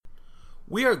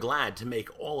We are glad to make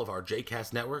all of our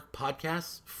JCast Network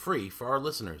podcasts free for our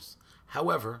listeners.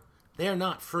 However, they are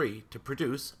not free to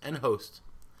produce and host.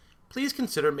 Please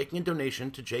consider making a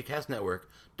donation to JCast Network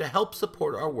to help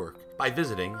support our work by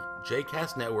visiting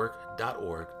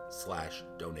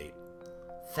jcastnetwork.org/donate.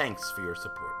 Thanks for your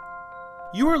support.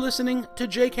 You are listening to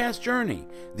JCast Journey,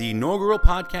 the inaugural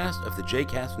podcast of the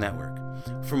JCast Network.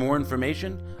 For more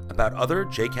information about other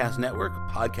JCast Network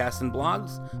podcasts and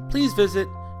blogs, please visit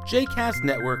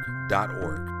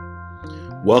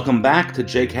jcastnetwork.org. Welcome back to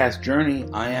JCast Journey.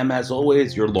 I am, as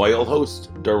always, your loyal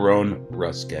host, Daron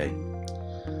Ruske.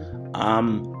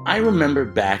 I remember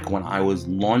back when I was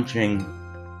launching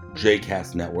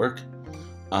JCast Network,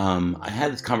 I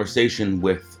had this conversation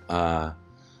with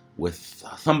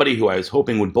somebody who I was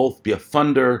hoping would both be a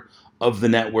funder of the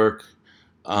network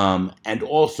and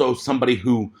also somebody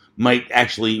who might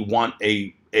actually want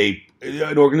an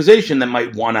organization that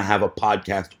might want to have a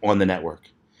podcast on the network.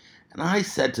 And I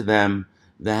said to them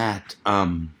that,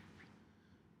 I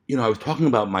was talking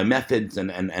about my methods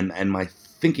and my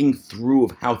thinking through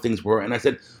of how things were. And I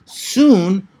said,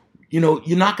 soon, you're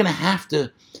not going to have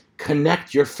to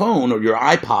connect your phone or your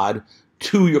iPod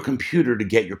to your computer to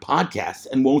get your podcasts.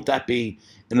 And won't that be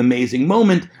an amazing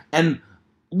moment? And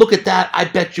look at that. I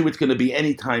bet you it's going to be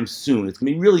anytime soon. It's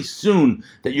going to be really soon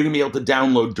that you're going to be able to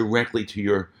download directly to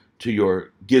your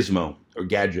gizmo or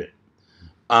gadget.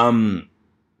 So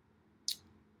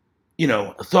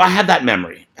I had that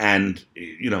memory. And,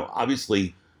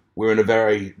 obviously we're in a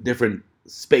very different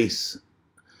space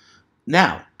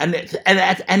now. And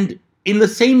in the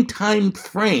same time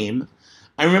frame,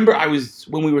 I remember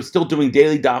when we were still doing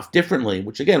Daily Daf differently,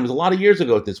 which again was a lot of years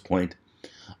ago at this point,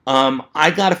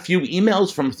 I got a few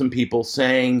emails from some people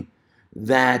saying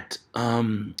that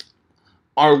our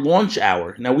launch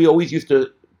hour, now we always used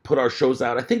to put our shows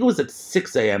out, I think it was at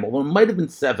 6 a.m., although it might have been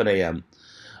 7 a.m.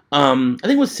 I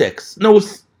think it was 6. No, I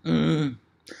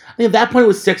think at that point it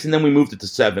was 6, and then we moved it to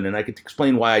 7, and I could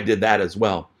explain why I did that as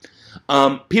well.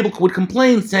 People would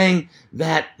complain saying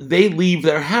that they leave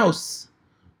their house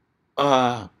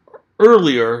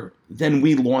earlier than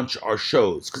we launch our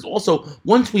shows. Because also,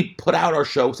 once we put out our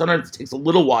show, sometimes it takes a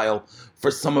little while for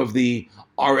some of the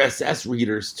RSS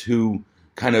readers to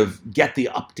kind of get the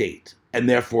update and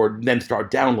therefore then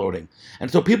start downloading. And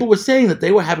so people were saying that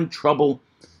they were having trouble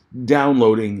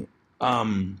downloading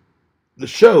the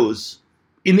shows.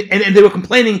 And they were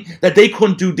complaining that they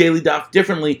couldn't do Daily Daf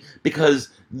differently because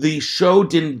the show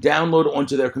didn't download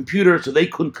onto their computer, so they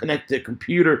couldn't connect their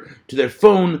computer to their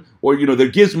phone or, their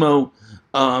gizmo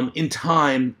in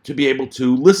time to be able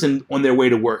to listen on their way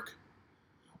to work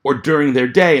or during their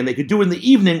day. And they could do it in the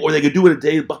evening or they could do it a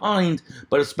day behind,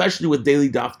 but especially with Daily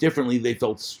Daf differently, they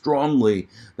felt strongly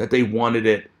that they wanted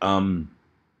it on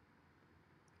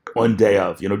day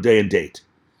of, day and date,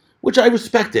 which I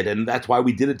respected, and that's why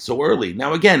we did it so early.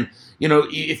 Now, again,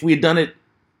 if we had done it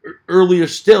earlier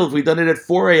still, if we'd done it at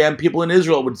 4 a.m., people in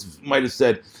Israel might have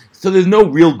said, so there's no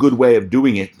real good way of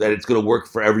doing it that it's going to work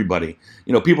for everybody.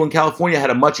 People in California had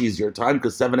a much easier time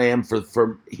because 7 a.m.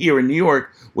 for here in New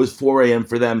York was 4 a.m.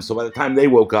 for them. So by the time they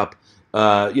woke up,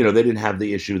 they didn't have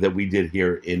the issue that we did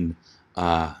here in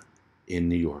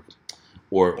New York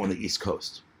or on the East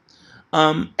Coast.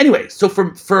 Anyway, so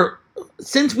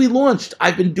since we launched,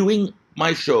 I've been doing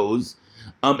my shows,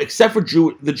 except for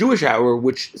the Jewish Hour,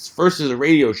 which first is a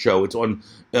radio show. It's on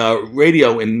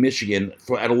radio in Michigan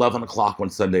at 11 o'clock on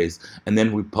Sundays, and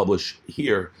then we publish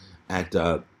here at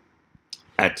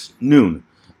noon.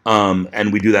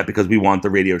 And we do that because we want the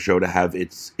radio show to have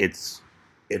its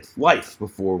life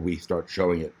before we start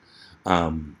showing it.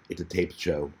 It's a taped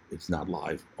show. It's not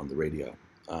live on the radio.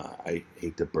 I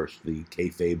hate to burst the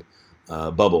kayfabe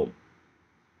bubble.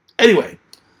 Anyway,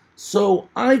 so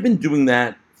I've been doing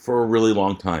that for a really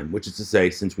long time, which is to say,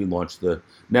 since we launched the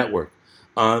network.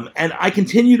 And I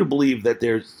continue to believe that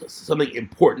there's something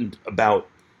important about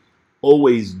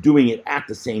always doing it at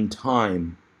the same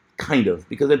time, kind of,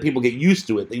 because then people get used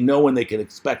to it. They know when they can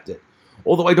expect it.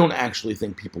 Although I don't actually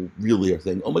think people really are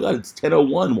saying, oh my God, it's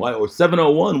 10:01, or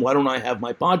 7:01, why don't I have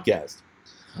my podcast?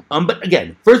 But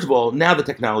again, first of all, now the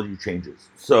technology changes.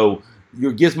 So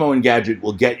your gizmo and gadget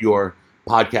will get your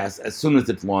podcast as soon as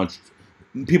it's launched.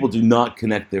 People do not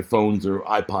connect their phones or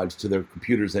iPods to their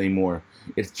computers anymore.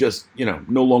 It's just,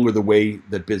 no longer the way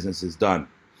that business is done,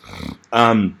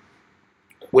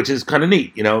 which is kind of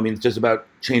neat. It's just about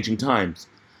changing times.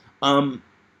 And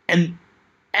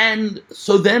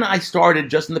so then I started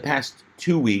just in the past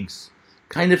 2 weeks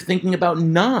kind of thinking about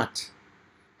not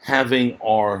having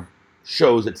our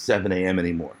shows at 7 a.m.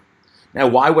 anymore. Now,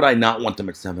 why would I not want them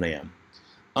at 7 a.m.?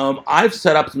 I've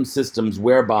set up some systems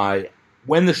whereby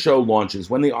when the show launches,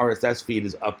 when the RSS feed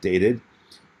is updated,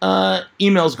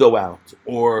 emails go out,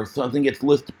 or something gets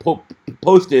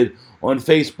posted on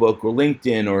Facebook or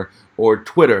LinkedIn or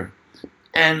Twitter.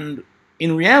 And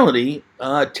in reality,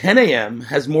 10 a.m.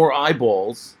 has more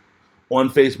eyeballs on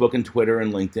Facebook and Twitter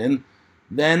and LinkedIn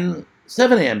than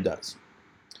 7 a.m. does.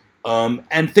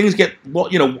 And things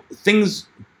things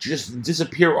just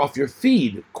disappear off your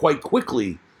feed quite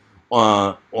quickly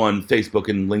on Facebook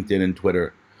and LinkedIn and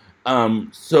Twitter.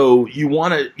 So you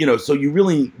want to, so you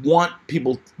really want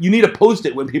people, you need to post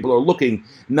it when people are looking,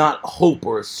 not hope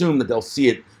or assume that they'll see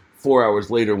it 4 hours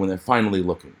later when they're finally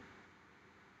looking.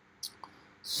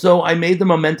 So I made the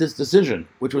momentous decision,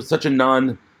 which was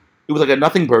it was like a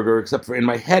nothing burger, except for in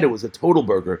my head it was a total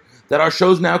burger, that our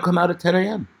shows now come out at 10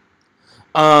 a.m.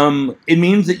 It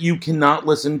means that you cannot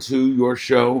listen to your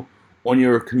show on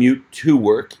your commute to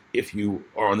work if you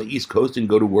are on the East Coast and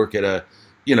go to work at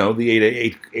the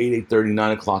 8:30,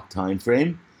 9 o'clock time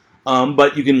frame.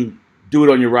 But you can do it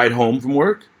on your ride home from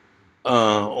work.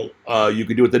 You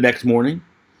can do it the next morning.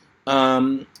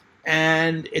 And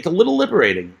it's a little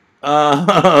liberating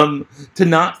to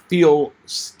not feel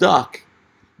stuck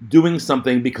doing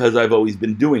something because I've always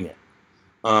been doing it.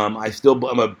 I'm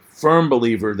a firm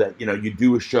believer that, you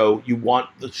do a show, you want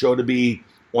the show to be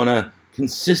on a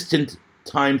consistent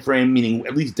time frame, meaning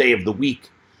at least day of the week.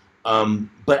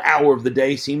 But hour of the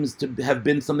day seems to have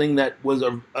been something that was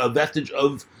a vestige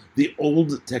of the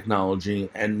old technology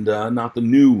and not the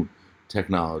new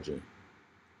technology.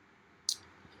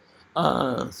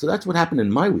 So that's what happened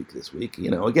in my week this week.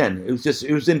 Again, it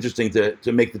was interesting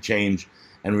to make the change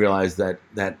and realize that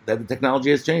the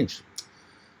technology has changed.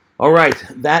 All right,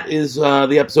 that is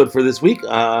the episode for this week.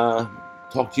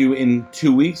 Talk to you in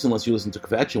 2 weeks, unless you listen to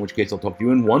Kvetch, in which case I'll talk to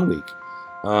you in 1 week.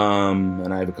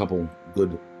 And I have a couple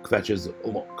good Kvetches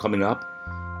coming up.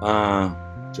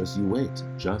 Just you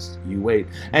wait.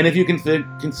 And if you can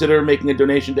consider making a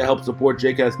donation to help support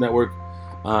JCast Network,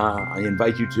 I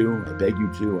invite you to, I beg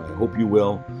you to, I hope you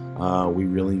will. We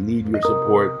really need your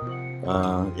support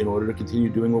in order to continue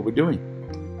doing what we're doing.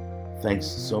 Thanks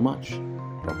so much.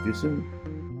 Talk to you soon.